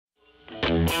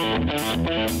Welcome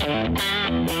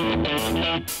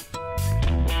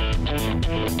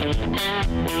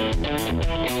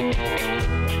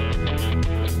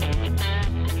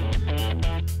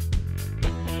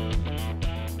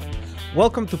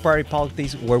to Party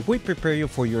Politics, where we prepare you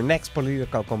for your next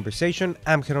political conversation.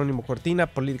 I'm Jeronimo Cortina,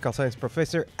 political science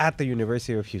professor at the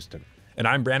University of Houston. And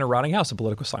I'm Brandon Rottinghaus, a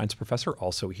political science professor,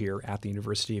 also here at the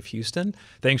University of Houston.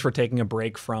 Thanks for taking a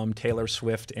break from Taylor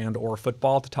Swift and or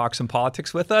football to talk some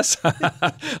politics with us.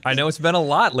 I know it's been a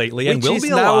lot lately, and will be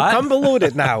a lot. Which is now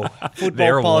convoluted now.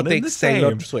 Football, politics,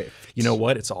 Taylor Swift. You know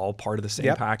what? It's all part of the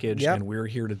same package, and we're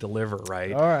here to deliver,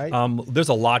 right? All right. There's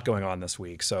a lot going on this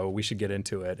week, so we should get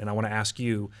into it. And I want to ask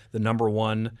you, the number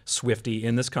one Swiftie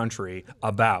in this country,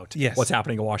 about what's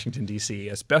happening in Washington, D.C.,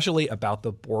 especially about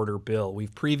the border bill.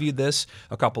 We've previewed this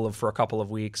for a couple of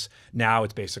weeks. Now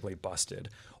it's basically busted.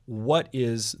 What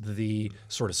is the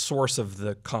sort of source of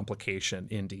the complication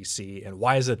in D.C., and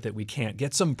why is it that we can't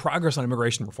get some progress on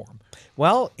immigration reform?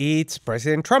 Well, it's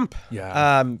President Trump.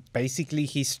 Yeah. Basically,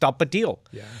 he stopped a deal.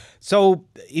 Yeah. So,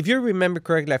 if you remember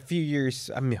correctly, a few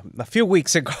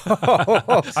weeks ago,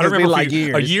 I don't remember like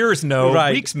years. Years, no,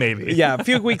 right. Weeks maybe. Yeah, a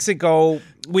few weeks ago,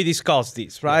 we discussed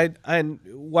this, right? Yeah. And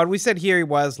what we said here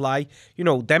was like,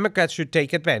 Democrats should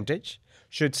take advantage,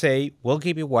 should say, we'll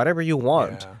give you whatever you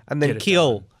want, and then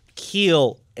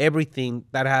kill everything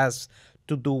that has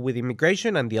to do with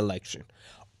immigration and the election.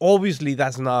 Obviously,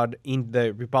 that's not in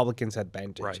the Republicans'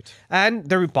 advantage. Right. And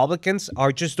the Republicans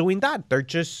are just doing that. They're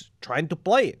just trying to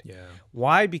play it. Yeah.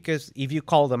 Why? Because if you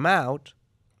call them out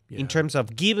in terms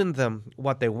of giving them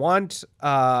what they want,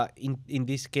 in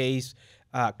this case,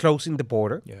 closing the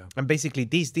border, and basically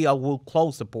this deal will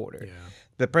close the border. Yeah.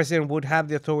 The president would have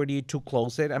the authority to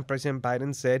close it, and President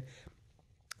Biden said,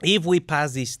 if we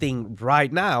pass this thing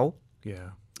right now,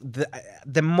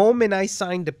 the moment I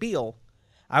sign the bill,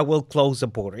 I will close the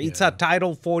border. It's a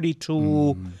Title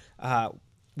 42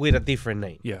 with a different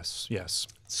name. Yes.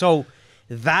 So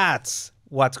that's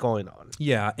what's going on.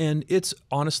 Yeah, and it's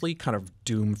honestly kind of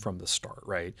doomed from the start,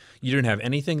 right? You didn't have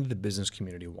anything that the business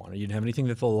community wanted. You didn't have anything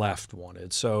that the left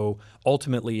wanted. So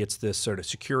ultimately, it's this sort of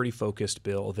security-focused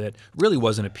bill that really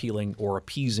wasn't appealing or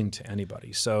appeasing to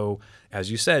anybody. So as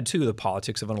you said, too, the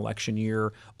politics of an election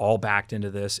year all backed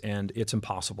into this, and it's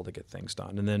impossible to get things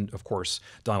done. And then, of course,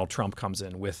 Donald Trump comes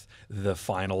in with the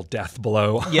final death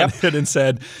blow on it and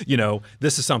said,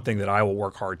 this is something that I will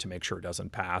work hard to make sure it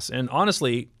doesn't pass. And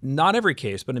honestly, not every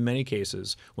case, but in many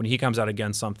cases, when he comes out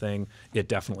against something, it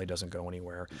definitely doesn't go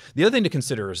anywhere. The other thing to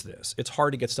consider is this. It's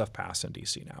hard to get stuff passed in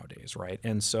D.C. nowadays, right?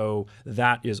 And so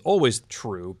that is always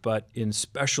true, but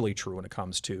especially true when it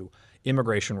comes to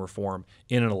immigration reform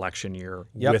in an election year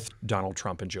with Donald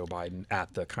Trump and Joe Biden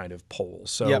at the kind of polls.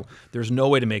 So there's no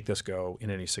way to make this go in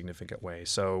any significant way.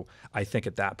 So I think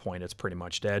at that point, it's pretty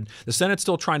much dead. The Senate's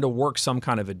still trying to work some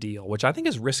kind of a deal, which I think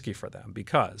is risky for them,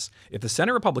 because if the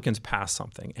Senate Republicans pass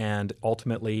something and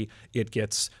ultimately it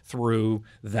gets through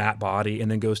that body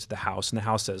and then goes to the House, and the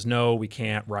House says, no, we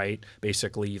can't, right?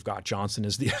 Basically, you've got Johnson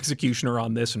as the executioner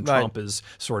on this, and Trump is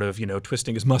sort of,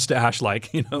 twisting his mustache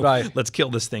like, let's kill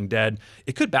this thing dead.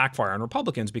 It could backfire on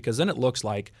Republicans, because then it looks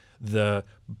like the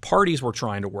parties were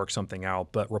trying to work something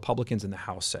out, but Republicans in the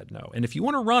House said no. And if you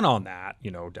want to run on that,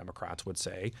 Democrats would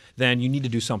say, then you need to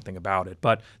do something about it.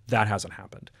 But that hasn't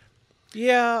happened.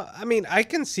 Yeah, I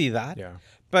can see that. Yeah.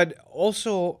 But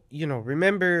also,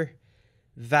 remember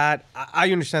that I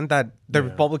understand that the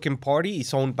Republican Party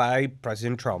is owned by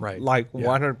President Trump, right? Like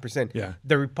 100%. Yeah.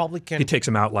 The Republican, he takes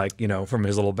them out like from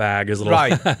his little bag, his little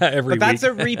every week. But that's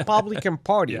a Republican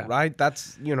Party, right?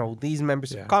 That's these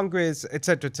members of Congress, et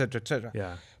cetera, et cetera, et cetera.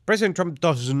 Yeah. President Trump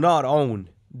does not own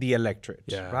the electorate,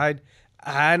 right?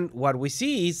 And what we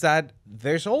see is that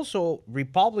there's also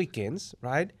Republicans,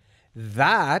 right,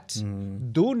 that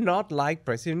do not like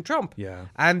President Trump. Yeah.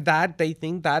 And that they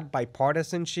think that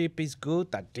bipartisanship is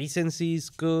good, that decency is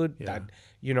good, that,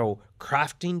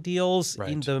 crafting deals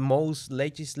in the most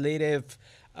legislative,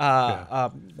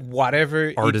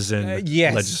 whatever. Artisan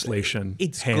legislation.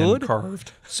 It's hand good.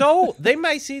 Carved. So they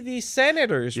might see these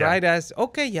senators, right, as,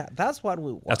 that's what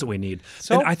we want. That's what we need.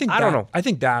 So and I don't know. I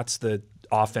think that's the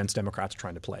offense Democrats are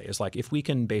trying to play, is like, if we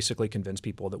can basically convince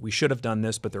people that we should have done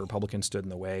this, but the Republicans stood in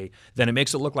the way, then it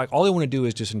makes it look like all they want to do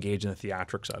is just engage in the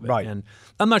theatrics of it. Right. And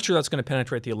I'm not sure that's going to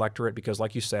penetrate the electorate, because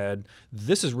like you said,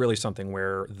 this is really something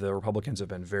where the Republicans have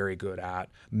been very good at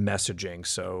messaging.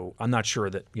 So I'm not sure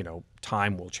that,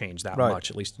 time will change that much,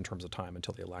 at least in terms of time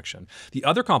until the election. The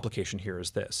other complication here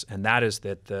is this, and that is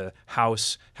that the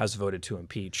House has voted to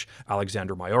impeach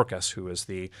Alejandro Mayorkas, who is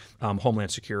the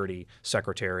Homeland Security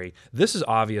Secretary. This is is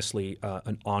obviously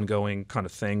an ongoing kind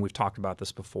of thing. We've talked about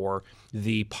this before.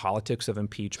 The politics of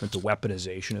impeachment, the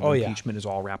weaponization of impeachment is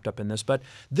all wrapped up in this. But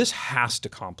this has to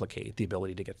complicate the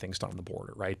ability to get things done on the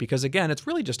border, right? Because again, it's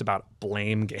really just about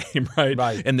blame game, right?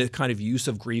 And the kind of use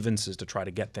of grievances to try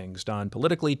to get things done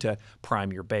politically to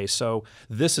prime your base. So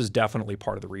this is definitely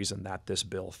part of the reason that this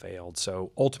bill failed.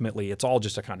 So ultimately, it's all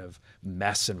just a kind of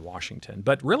mess in Washington.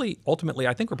 But really, ultimately,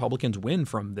 I think Republicans win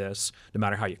from this no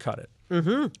matter how you cut it.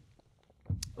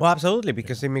 Well, absolutely,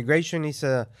 because immigration is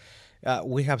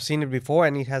we have seen it before,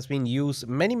 and it has been used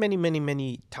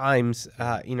many times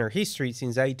in our history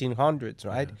since the 1800s,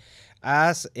 right?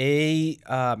 As a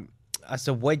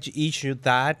wedge issue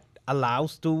that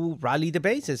allows to rally the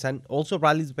bases, and also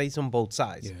rallies the base on both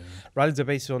sides. Rallies the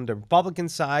base on the Republican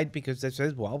side because they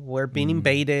says, well, we're being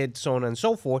invaded, so on and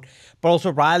so forth, but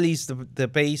also rallies the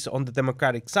base on the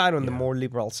Democratic side, on the more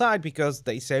liberal side, because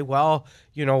they say, well,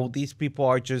 you know, these people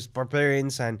are just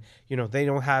barbarians and, you know, they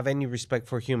don't have any respect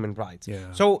for human rights.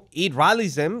 So it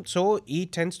rallies them, so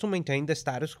it tends to maintain the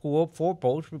status quo for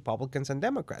both Republicans and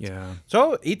Democrats.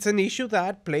 So it's an issue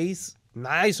that plays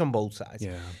nice on both sides.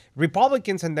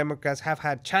 Republicans and Democrats have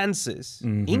had chances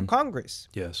in Congress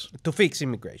to fix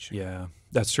immigration.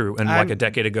 That's true. And like a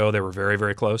decade ago, they were very,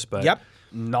 very close. But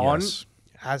none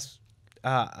has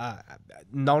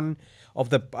none of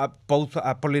the both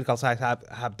political sides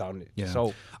have done it.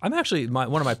 So I'm actually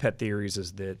one of my pet theories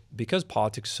is that because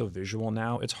politics is so visual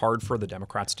now, it's hard for the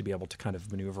Democrats to be able to kind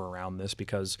of maneuver around this,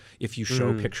 because if you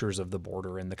show pictures of the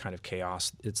border and the kind of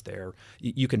chaos it's there,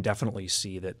 you can definitely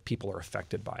see that people are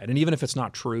affected by it. And even if it's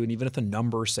not true, and even if the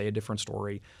numbers say a different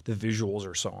story, the visuals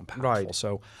are so impactful.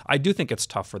 So I do think it's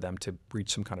tough for them to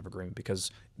reach some kind of agreement because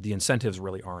the incentives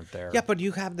really aren't there. But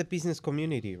you have the business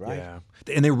community, right?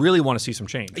 And they really want to see some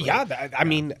change. Right? I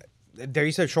mean, there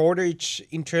is a shortage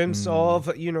in terms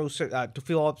of, you know, to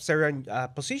fill up certain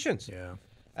positions.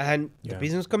 And the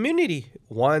business community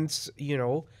wants, you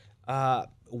know,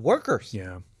 workers.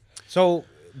 So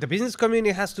the business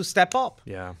community has to step up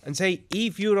and say,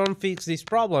 if you don't fix this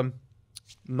problem,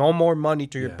 no more money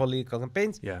to your political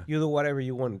campaigns. You do whatever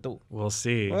you want to do. We'll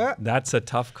see. That's a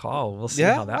tough call. We'll see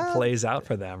how that plays out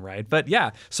for them, right? But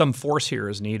some force here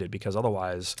is needed, because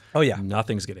otherwise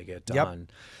nothing's going to get done.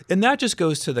 And that just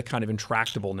goes to the kind of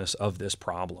intractableness of this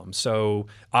problem. So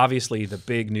obviously the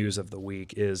big news of the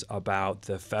week is about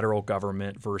the federal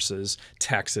government versus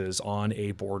Texas on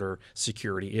a border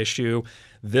security issue.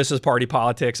 This is Party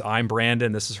Politics. I'm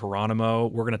Brandon. This is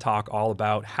Jeronimo. We're going to talk all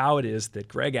about how it is that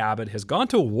Greg Abbott has gone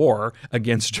to war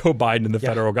against Joe Biden and the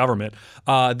federal government.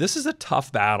 This is a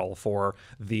tough battle for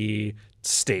the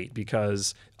state,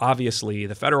 because obviously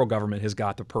the federal government has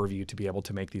got the purview to be able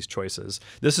to make these choices.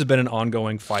 This has been an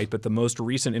ongoing fight, but the most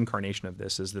recent incarnation of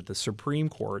this is that the Supreme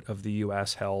Court of the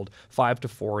U.S. held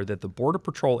 5-4 that the Border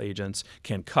Patrol agents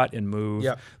can cut and move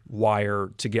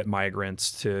wire to get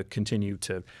migrants to continue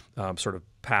to sort of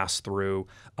pass through.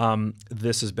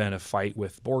 This has been a fight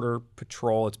with Border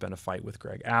Patrol. It's been a fight with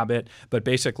Greg Abbott. But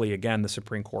basically, again, the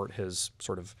Supreme Court has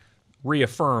sort of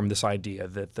reaffirmed this idea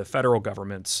that the federal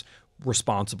government's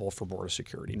responsible for border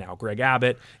security. Now, Greg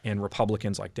Abbott and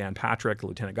Republicans like Dan Patrick, the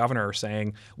lieutenant governor, are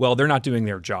saying, well, they're not doing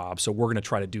their job, so we're going to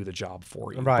try to do the job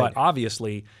for you. But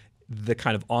obviously, the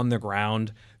kind of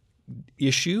on-the-ground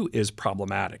issue is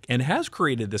problematic and has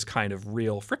created this kind of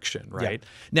real friction, right?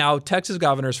 Now, Texas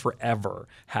governors forever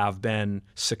have been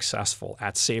successful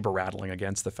at saber rattling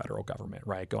against the federal government,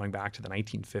 right? Going back to the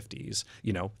 1950s,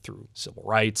 you know, through civil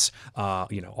rights,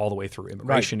 you know, all the way through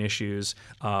immigration issues,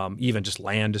 even just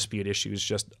land dispute issues,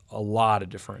 just a lot of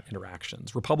different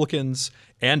interactions. Republicans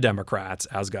and Democrats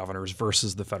as governors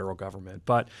versus the federal government.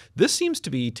 But this seems to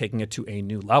be taking it to a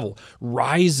new level,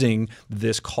 rising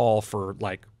this call for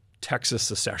like Texas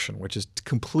secession, which is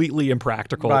completely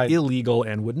impractical, illegal,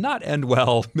 and would not end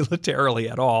well militarily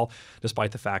at all,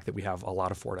 despite the fact that we have a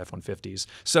lot of Ford F-150s.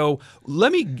 So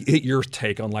let me get your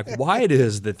take on like why it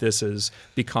is that this has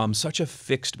become such a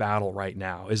fixed battle right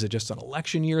now. Is it just an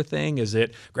election year thing? Is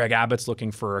it Greg Abbott's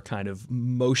looking for a kind of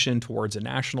motion towards a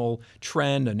national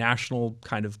trend, a national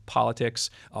kind of politics?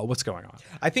 What's going on?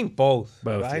 I think both.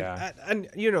 Both, right? And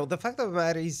you know, the fact of the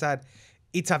matter is that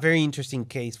it's a very interesting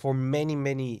case for many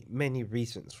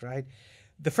reasons, right?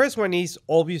 The first one is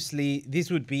obviously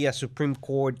this would be a Supreme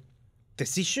Court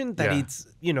decision that it's,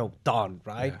 you know, done,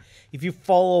 right? If you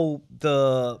follow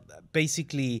the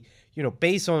basically, you know,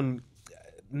 based on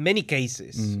many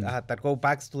cases that go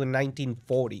back to the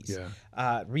 1940s.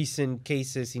 Recent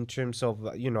cases in terms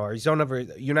of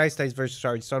United States versus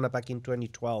Arizona back in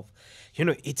 2012.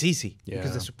 It's easy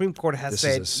because the Supreme Court has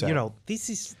said,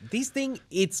 this thing,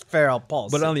 it's feral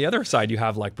policy. But on the other side, you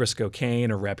have like Briscoe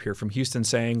Cain, a rep here from Houston,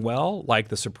 saying, well, like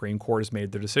the Supreme Court has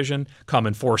made their decision, come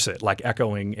enforce it, like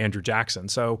echoing Andrew Jackson.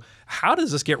 So how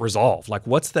does this get resolved? Like,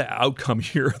 what's the outcome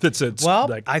here?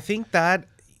 I think that,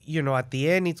 at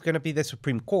the end, it's going to be the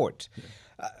Supreme Court.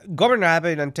 Governor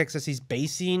Abbott in Texas is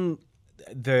basing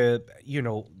the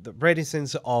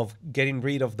reticence of getting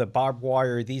rid of the barbed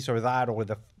wire, this or that, or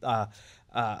the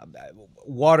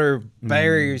water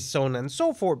barriers, so on and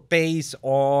so forth, based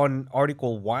on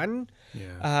Article 1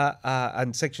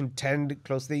 and Section 10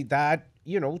 closely, that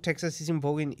Texas is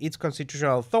invoking its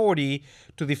constitutional authority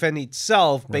to defend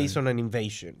itself based on an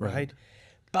invasion, right?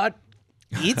 But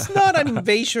it's not an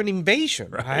invasion,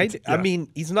 right? Yeah. I mean,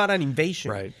 it's not an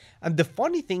invasion. Right. And the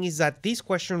funny thing is that this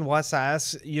question was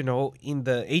asked, in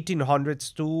the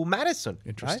 1800s to Madison.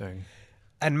 Interesting. Right?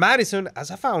 And Madison,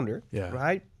 as a founder,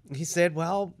 right, he said,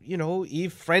 well,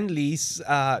 if friendlies,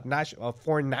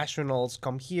 foreign nationals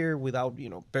come here without,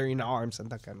 bearing arms and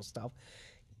that kind of stuff,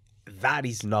 that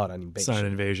is not an invasion. It's not an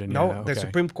invasion. No, the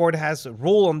Supreme Court has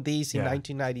ruled on this in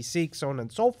 1996, so on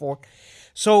and so forth.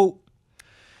 So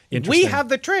we have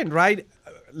the trend, right?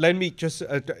 Let me just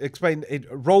explain it.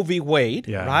 Roe v. Wade,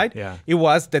 right? Yeah.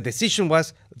 The decision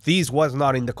was, this was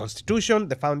not in the Constitution.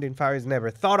 The founding fathers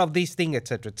never thought of this thing, et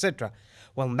cetera, et cetera.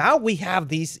 Well, now we have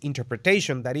this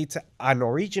interpretation that it's an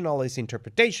originalist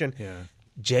interpretation. Yeah.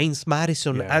 James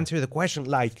Madison answered the question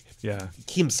like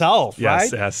himself,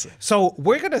 right? Yes. So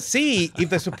we're going to see if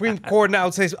the Supreme Court now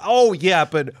says, oh, yeah,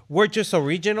 but we're just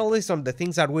originalists on the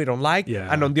things that we don't like.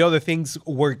 Yeah. And on the other things,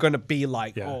 we're going to be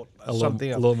like,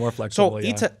 something else. A little more flexible. So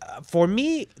it's for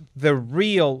me, the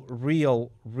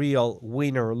real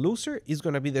winner or loser is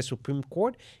going to be the Supreme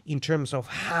Court in terms of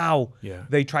how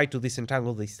they try to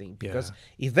disentangle this thing. Because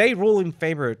if they rule in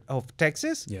favor of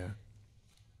Texas,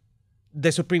 the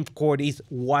Supreme Court is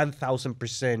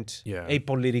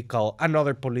 1,000%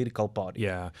 another political body.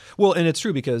 Yeah. Well, and it's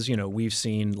true because, we've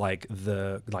seen like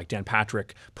Dan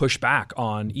Patrick push back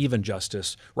on even Chief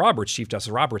Justice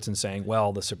Roberts, and saying,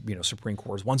 well, the Supreme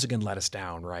Court has once again let us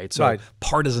down, right? So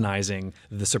partisanizing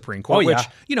the Supreme Court, which,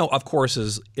 of course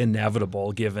is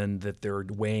inevitable given that they're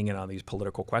weighing in on these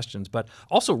political questions, but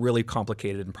also really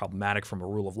complicated and problematic from a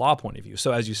rule of law point of view.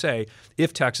 So as you say,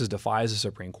 if Texas defies the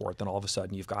Supreme Court, then all of a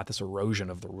sudden you've got this erosion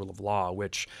of the rule of law,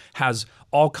 which has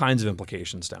all kinds of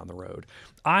implications down the road.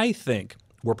 I think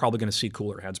we're probably going to see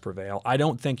cooler heads prevail. I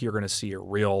don't think you're going to see a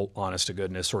real,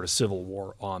 honest-to-goodness sort of civil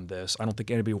war on this. I don't think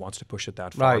anybody wants to push it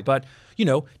that far. Right. But,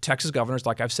 Texas governors,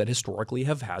 like I've said, historically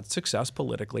have had success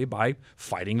politically by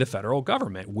fighting the federal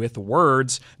government with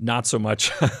words, not so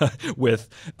much with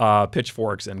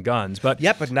pitchforks and guns. But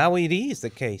now it is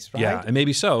the case, right? Yeah, and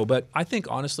maybe so. But I think,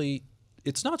 honestly,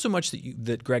 it's not so much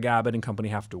that Greg Abbott and company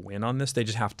have to win on this. They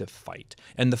just have to fight.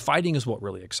 And the fighting is what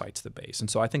really excites the base. And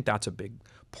so I think that's a big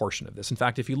portion of this. In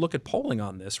fact, if you look at polling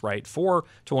on this, right, for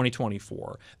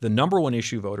 2024, the number one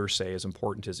issue voters say is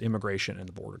important is immigration and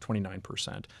the border,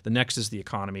 29%. The next is the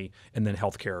economy, and then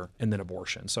healthcare, and then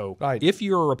abortion. So if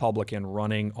you're a Republican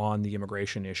running on the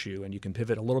immigration issue and you can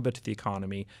pivot a little bit to the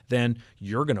economy, then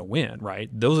you're going to win, right?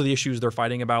 Those are the issues they're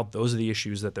fighting about. Those are the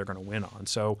issues that they're going to win on.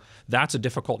 So that's a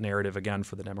difficult narrative, again,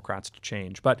 for the Democrats to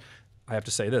change. But I have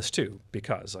to say this too,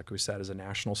 because like we said, as a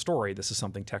national story, this is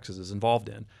something Texas is involved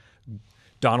in.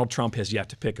 Donald Trump has yet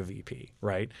to pick a VP,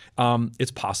 right? It's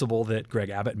possible that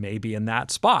Greg Abbott may be in that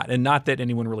spot, and not that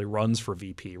anyone really runs for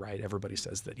VP, right? Everybody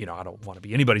says that, I don't want to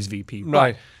be anybody's VP,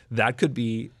 but that could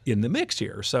be in the mix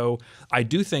here. So I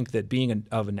do think that being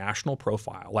of a national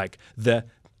profile, like the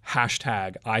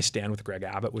hashtag I stand with Greg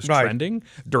Abbott was trending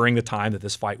during the time that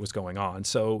this fight was going on.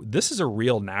 So this is a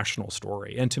real national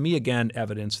story. And to me, again,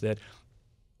 evidence that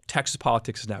Texas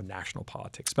politics is now national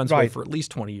politics. It's been this way for at least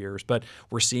 20 years, but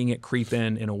we're seeing it creep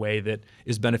in a way that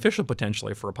is beneficial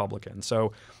potentially for Republicans.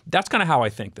 So that's kind of how I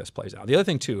think this plays out. The other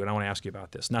thing too, and I want to ask you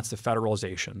about this, and that's the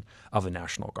federalization of the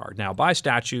National Guard. Now, by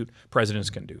statute, presidents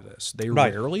can do this. They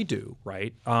rarely do,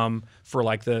 right? For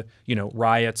like the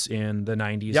riots in the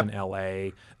 90s in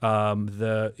LA,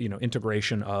 the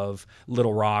integration of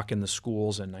Little Rock in the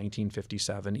schools in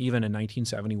 1957. Even in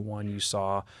 1971, you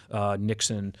saw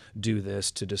Nixon do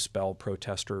this to dispel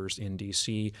protesters in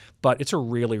D.C., but it's a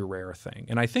really rare thing.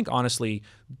 And I think, honestly,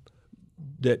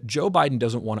 that Joe Biden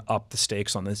doesn't want to up the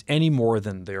stakes on this any more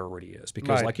than there already is.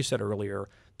 Because like you said earlier,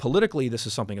 politically, this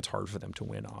is something that's hard for them to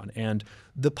win on. And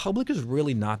the public is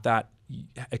really not that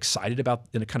excited about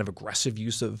in a kind of aggressive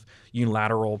use of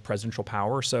unilateral presidential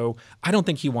power. So I don't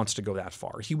think he wants to go that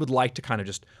far. He would like to kind of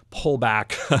just pull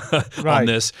back on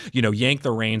this, yank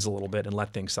the reins a little bit and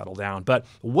let things settle down. But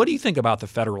what do you think about the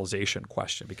federalization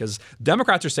question? Because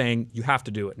Democrats are saying you have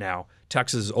to do it now.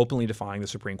 Texas is openly defying the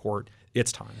Supreme Court.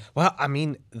 It's time. Well, I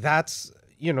mean, that's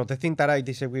the thing that I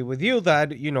disagree with you,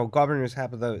 that, governors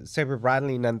have the saber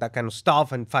rattling and that kind of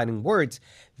stuff and fighting words.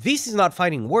 This is not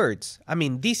fighting words. I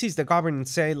mean, this is the government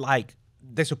say, like,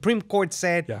 the Supreme Court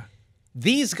said,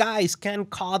 these guys can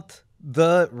cut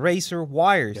the razor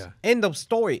wires. Yeah. End of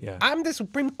story. Yeah. I'm the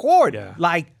Supreme Court. Yeah.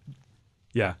 Like,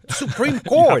 Supreme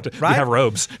Court, right? You have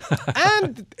robes.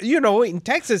 And, in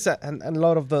Texas, and a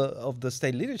lot of the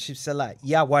state leadership said, like,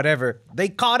 yeah, whatever. They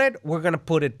caught it. We're going to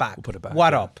put it back. We'll put it back.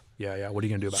 What up? Yeah. What are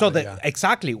you going to do about it?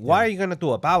 Exactly. What are you going to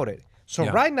do about it? So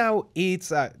right now,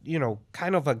 it's,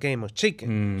 kind of a game of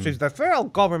chicken. So it's the federal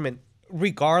government,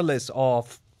 regardless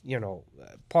of,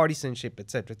 partisanship,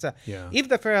 et cetera, et cetera. If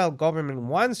the federal government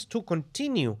wants to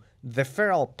continue the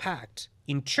federal pact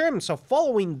in terms of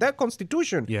following the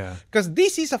Constitution, because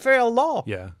this is a federal law.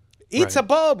 It's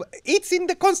above. It's in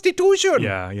the Constitution.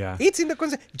 It's in the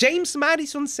Constitution. James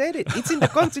Madison said it. It's in the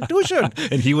Constitution.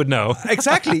 And he would know.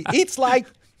 Exactly. It's like,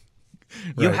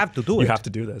 you have to do it. You have to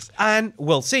do this. And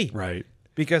we'll see. Right.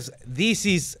 Because this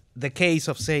is the case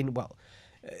of saying, well,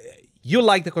 you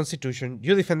like the Constitution,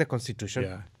 you defend the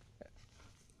Constitution.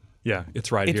 Yeah,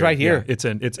 it's right here. It's right here.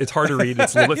 Yeah, it's hard to read.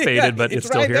 It's a little bit faded, but it's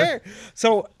still right here. There.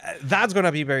 So that's going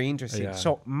to be very interesting.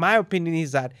 So my opinion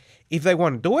is that if they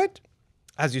want to do it,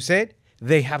 as you said,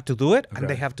 they have to do it, and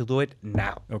they have to do it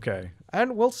now. Okay.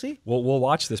 And we'll see. We'll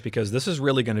watch this, because this is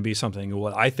really going to be something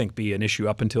what I think be an issue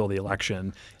up until the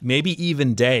election, maybe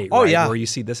even day, where you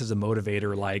see this as a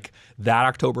motivator, like that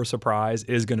October surprise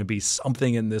is going to be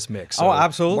something in this mix. So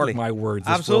absolutely. Mark my words,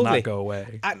 this will not go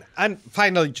away. And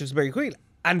finally, just very quickly,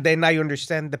 and then I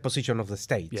understand the position of the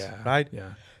states, right?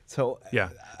 Yeah. So they're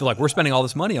like, we're spending all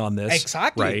this money on this,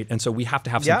 exactly, right? And so we have to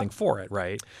have something for it,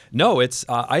 right? No, it's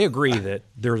I agree that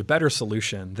there's a better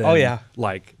solution than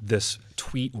like this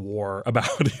tweet war about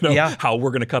how we're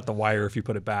going to cut the wire if you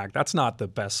put it back. That's not the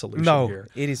best solution here.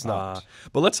 No, it is not.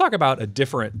 But let's talk about a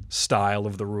different style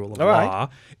of the rule of law.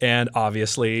 And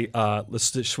obviously,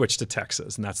 let's switch to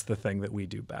Texas, and that's the thing that we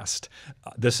do best.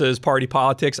 This is Party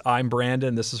Politics. I'm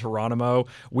Brandon. This is Jeronimo.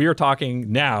 We are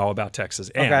talking now about Texas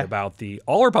and about the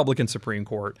all-Republican Supreme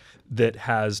Court that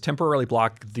has temporarily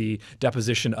blocked the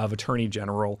deposition of Attorney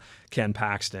General Ken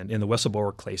Paxton in the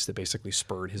whistleblower case that basically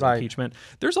spurred his impeachment.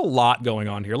 There's a lot going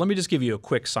on here. Let me just give you a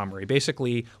quick summary.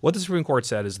 Basically, what the Supreme Court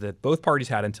said is that both parties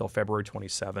had until February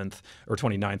 27th, or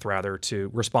 29th rather, to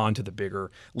respond to the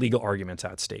bigger legal arguments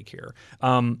at stake here.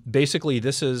 Basically,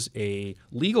 this is a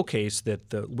legal case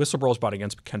that the whistleblowers brought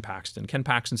against Ken Paxton. Ken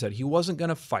Paxton said he wasn't going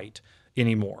to fight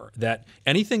anymore, that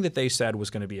anything that they said was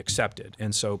going to be accepted.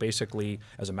 And so basically,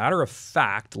 as a matter of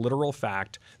fact, literal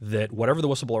fact, that whatever the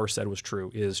whistleblower said was true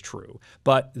is true.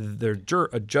 But a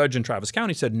judge in Travis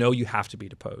County said, no, you have to be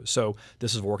deposed. So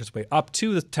this is working its way up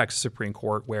to the Texas Supreme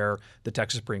Court, where the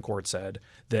Texas Supreme Court said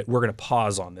that we're going to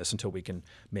pause on this until we can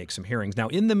make some hearings. Now,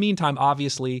 in the meantime,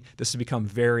 obviously, this has become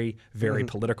very, very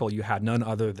political. You had none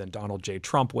other than Donald J.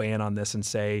 Trump weigh in on this and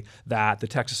say that the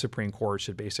Texas Supreme Court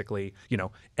should basically,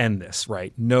 end this.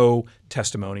 Right, no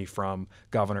testimony from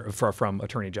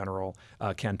Attorney General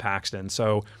Ken Paxton.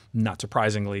 So, not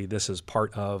surprisingly, this is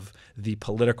part of the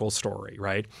political story.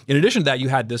 Right. In addition to that, you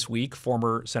had this week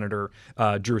former Senator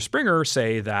Drew Springer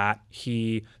say that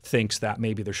he thinks that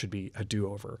maybe there should be a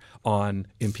do-over on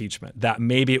impeachment. That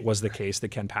maybe it was the case that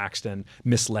Ken Paxton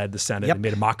misled the Senate and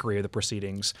made a mockery of the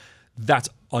proceedings. That's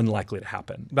unlikely to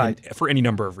happen for any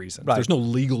number of reasons. There's no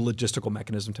legal logistical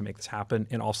mechanism to make this happen.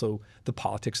 And also the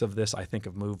politics of this, I think,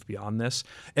 have moved beyond this.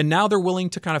 And now they're willing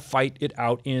to kind of fight it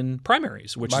out in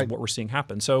primaries, which is what we're seeing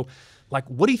happen. So,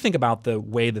 what do you think about the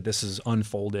way that this is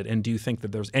unfolded? And do you think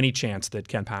that there's any chance that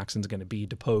Ken Paxton's going to be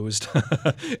deposed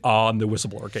on the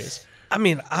whistleblower case? I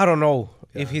mean, I don't know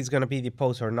if he's going to be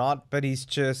deposed or not, but he's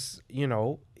just,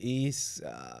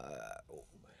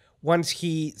 once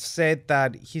he said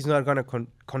that he's not going to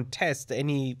contest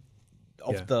any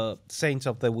of the sayings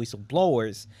of the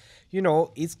whistleblowers,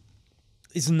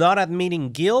 it's not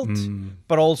admitting guilt,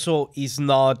 but also is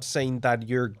not saying that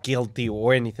you're guilty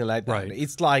or anything like that.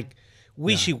 It's like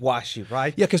wishy-washy,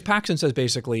 right? Yeah, because Paxton says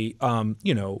basically,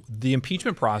 the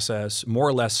impeachment process more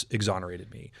or less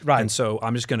exonerated me. And so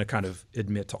I'm just going to kind of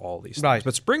admit to all these things.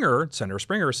 But Senator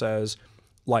Springer says,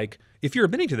 like, if you're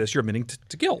admitting to this, you're admitting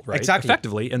to guilt, right? Exactly.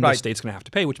 Effectively, and the state's going to have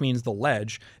to pay, which means the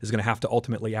ledge is going to have to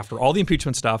ultimately, after all the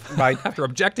impeachment stuff, after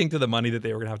objecting to the money that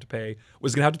they were going to have to pay,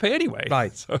 was going to have to pay anyway.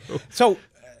 Right. So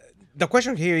the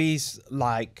question here is,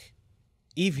 like,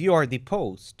 if you are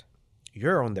deposed,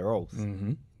 you're under oath.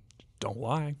 Mm-hmm. Don't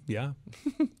lie. Yeah.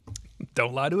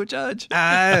 Don't lie to a judge.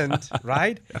 And,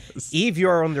 if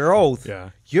you're under oath,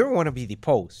 you don't want to be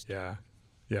deposed. Yeah.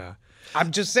 Yeah.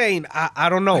 I'm just saying, I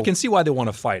don't know. I can see why they want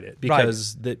to fight it,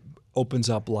 because that opens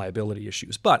up liability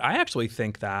issues. But I actually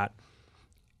think that,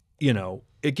 you know,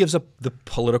 it gives up the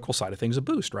political side of things a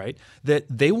boost, right? That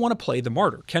they want to play the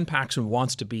martyr. Ken Paxton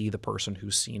wants to be the person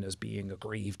who's seen as being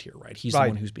aggrieved here, right? He's the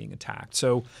one who's being attacked.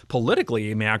 So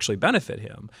politically, it may actually benefit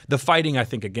him. The fighting, I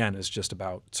think, again, is just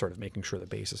about sort of making sure the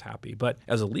base is happy. But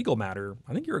as a legal matter,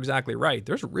 I think you're exactly right.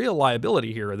 There's real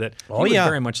liability here that he would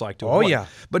very much like to avoid.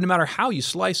 But no matter how you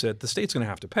slice it, the state's going to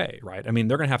have to pay, right? I mean,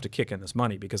 they're going to have to kick in this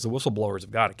money because the whistleblowers have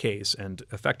got a case, and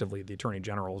effectively the attorney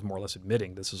general is more or less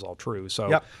admitting this is all true.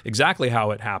 So exactly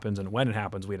how it happens and when it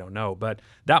happens, we don't know. But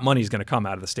that money is going to come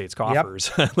out of the state's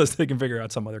coffers unless they can figure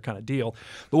out some other kind of deal.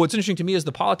 But what's interesting to me is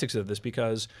the politics of this,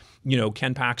 because, you know,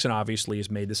 Ken Paxton obviously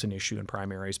has made this an issue in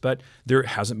primaries, but there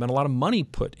hasn't been a lot of money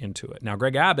put into it. Now,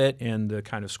 Greg Abbott and the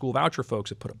kind of school voucher folks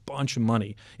have put a bunch of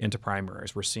money into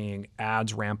primaries. We're seeing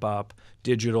ads ramp up,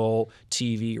 digital,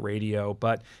 TV, radio,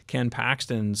 but Ken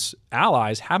Paxton's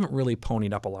allies haven't really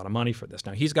ponied up a lot of money for this.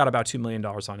 Now, he's got about $2 million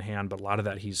on hand, but a lot of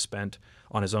that he's spent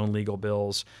on his own legal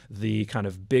bills. The kind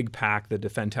of big PAC, the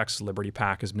Defend Texas Liberty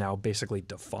PAC, is now basically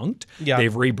defunct.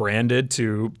 They've rebranded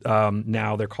to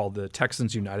now they're called the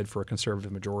Texans United for a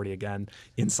Conservative Majority, again,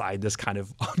 inside this kind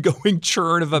of ongoing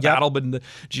churn of a battle in the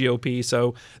GOP.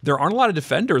 So there aren't a lot of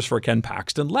defenders for Ken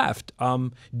Paxton left.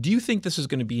 Do you think this is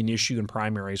going to be an issue in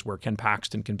primaries where Ken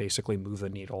Paxton can basically move the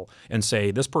needle and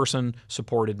say, this person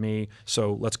supported me,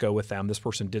 so let's go with them. This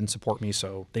person didn't support me,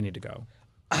 so they need to go?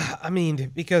 I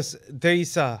mean, because there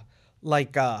is a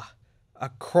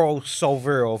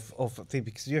crossover of things,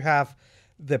 because you have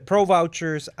the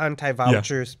pro-vouchers,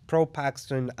 anti-vouchers,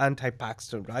 pro-Paxton,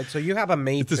 anti-Paxton, right? So you have a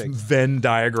matrix. It's this Venn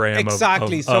diagram.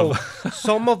 Exactly. So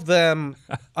some of them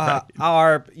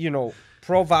are, you know,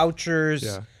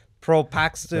 pro-vouchers,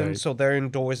 pro-Paxton, so they're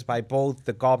endorsed by both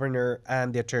the governor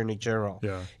and the attorney general.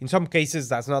 In some cases,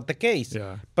 that's not the case.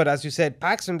 But as you said,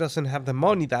 Paxton doesn't have the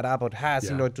money that Abbott has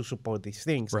in order to support these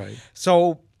things.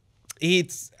 So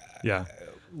it's...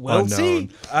 we'll see.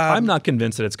 I'm not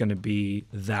convinced that it's going to be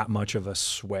that much of a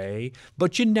sway,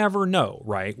 but you never know,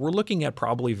 right? We're looking at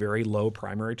probably very low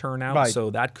primary turnout, so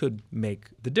that could make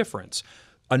the difference.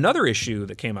 Another issue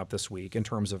that came up this week in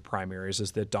terms of primaries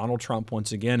is that Donald Trump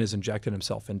once again has injected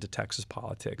himself into Texas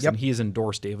politics. And he has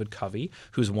endorsed David Covey,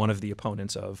 who's one of the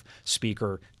opponents of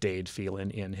Speaker Dade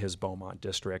Phelan in his Beaumont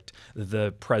district.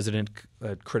 The president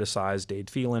criticized Dade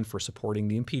Phelan for supporting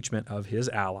the impeachment of his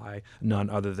ally, none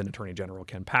other than Attorney General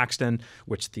Ken Paxton,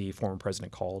 which the former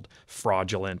president called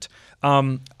fraudulent.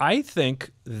 I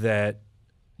think that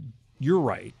you're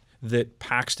right, that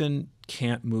Paxton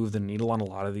can't move the needle on a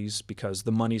lot of these because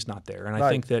the money's not there. And I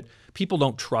think that people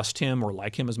don't trust him or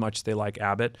like him as much as they like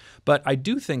Abbott. But I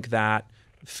do think that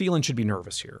Phelan should be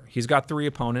nervous here. He's got 3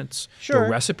 opponents. The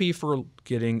recipe for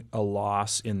getting a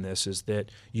loss in this is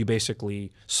that you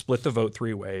basically split the vote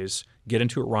 3 ways, get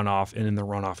into a runoff, and in the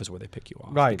runoff is where they pick you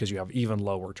off because you have even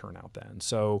lower turnout then.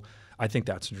 So I think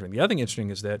that's interesting. The other thing interesting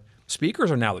is that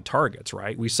speakers are now the targets,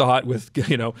 right? We saw it with,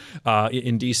 you know,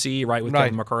 in D.C., right, with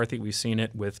Kevin McCarthy. We've seen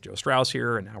it with Joe Strauss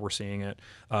here, and now we're seeing it,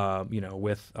 you know,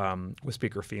 with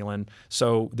Speaker Phelan.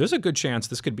 So there's a good chance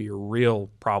this could be a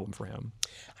real problem for him.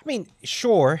 I mean,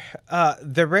 sure.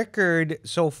 The record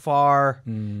so far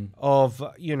of,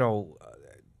 you know,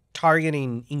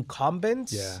 targeting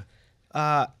incumbents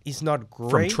is not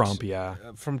great. From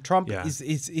Trump, from Trump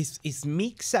is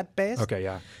mixed at best.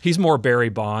 Okay, he's more Barry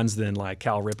Bonds than like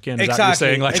Cal Ripken. Is that what you're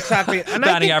saying? Like, And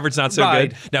batting average not so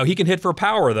good. Now, he can hit for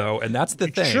power, though, and that's the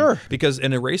thing. Because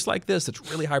in a race like this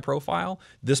that's really high profile,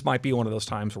 this might be one of those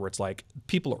times where it's like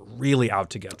people are really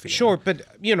out to get Phelan. But,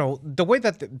 you know, the way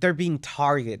that they're being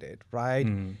targeted, right,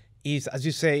 is, as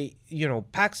you say, you know,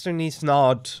 Paxton is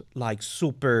not like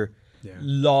super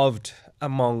loved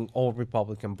among all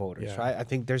Republican voters, right? I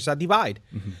think there's a divide.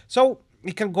 So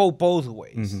it can go both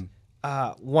ways.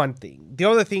 One thing. The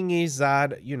other thing is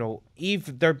that, you know, if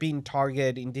they're being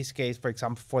targeted, in this case, for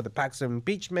example, for the Paxton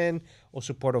impeachment or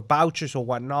support of vouchers or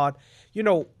whatnot, you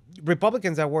know,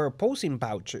 Republicans that were opposing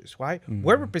vouchers, right,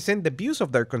 will represent the views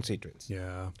of their constituents.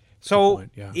 So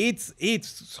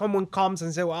it's someone comes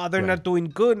and say, well, they're not doing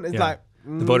good. And it's like,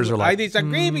 The voters are like, I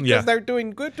disagree because they're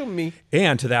doing good to me.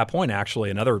 And to that point, actually,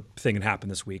 another thing that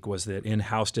happened this week was that in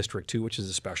House District 2, which is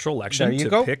a special election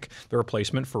to pick the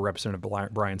replacement for Representative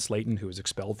Brian Slayton, who was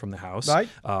expelled from the House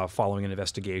following an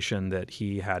investigation that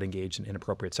he had engaged in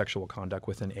inappropriate sexual conduct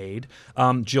with an aide.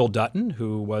 Jill Dutton,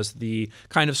 who was the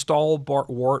kind of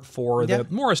stalwart for the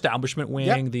more establishment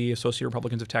wing, the Associated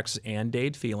Republicans of Texas, and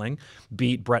Dade Phelan,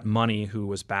 beat Brett Money, who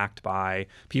was backed by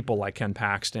people like Ken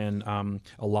Paxton,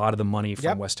 a lot of the money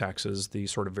from West Texas, the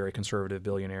sort of very conservative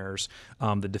billionaires,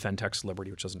 the Defend Texas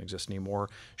Liberty, which doesn't exist anymore.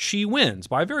 She wins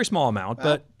by a very small amount,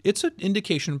 but it's an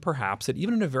indication perhaps that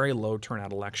even in a very low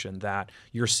turnout election that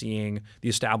you're seeing the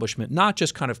establishment not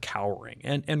just kind of cowering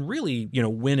and really,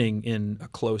 winning in a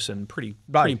close and pretty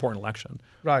important election.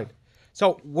 Right.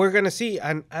 So we're going to see,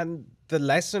 and the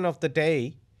lesson of the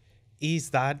day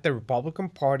is that the Republican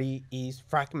Party is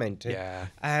fragmented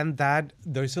and that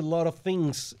there's a lot of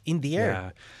things in the air.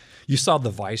 Yeah. You saw the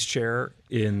vice chair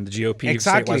in the GOP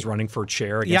statewide running for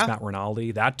chair against Matt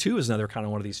Rinaldi. That, too, is another kind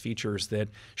of one of these features that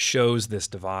shows this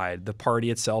divide. The party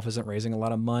itself isn't raising a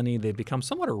lot of money. They've become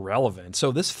somewhat irrelevant.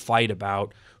 So this fight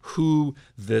about who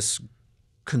this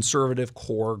conservative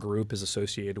core group is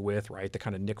associated with, right? The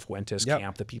kind of Nick Fuentes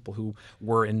camp, the people who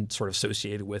were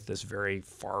associated with this very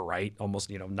far right, almost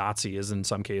Nazi-ism in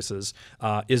some cases,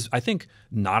 is I think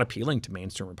not appealing to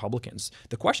mainstream Republicans.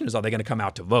 The question is, are they going to come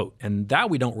out to vote? And that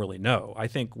we don't really know. I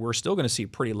think we're still going to see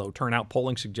pretty low turnout.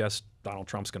 Polling suggests Donald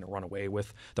Trump's going to run away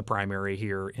with the primary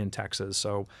here in Texas.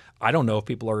 So I don't know if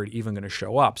people are even going to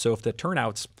show up. So if the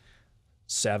turnout's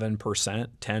 7%,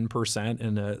 10%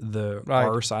 in the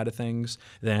R side of things,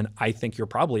 then I think you're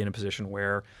probably in a position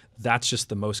where that's just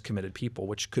the most committed people,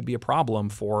 which could be a problem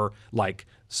for like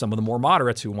some of the more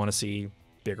moderates who want to see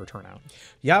bigger turnout.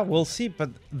 Yeah, we'll see. But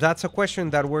that's a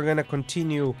question that we're going to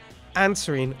continue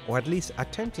answering, or at least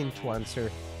attempting to answer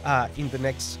in the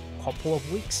next couple of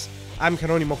weeks. I'm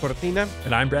Jeronimo Cortina.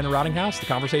 And I'm Brandon Rottinghaus. The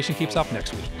conversation keeps up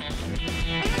next week.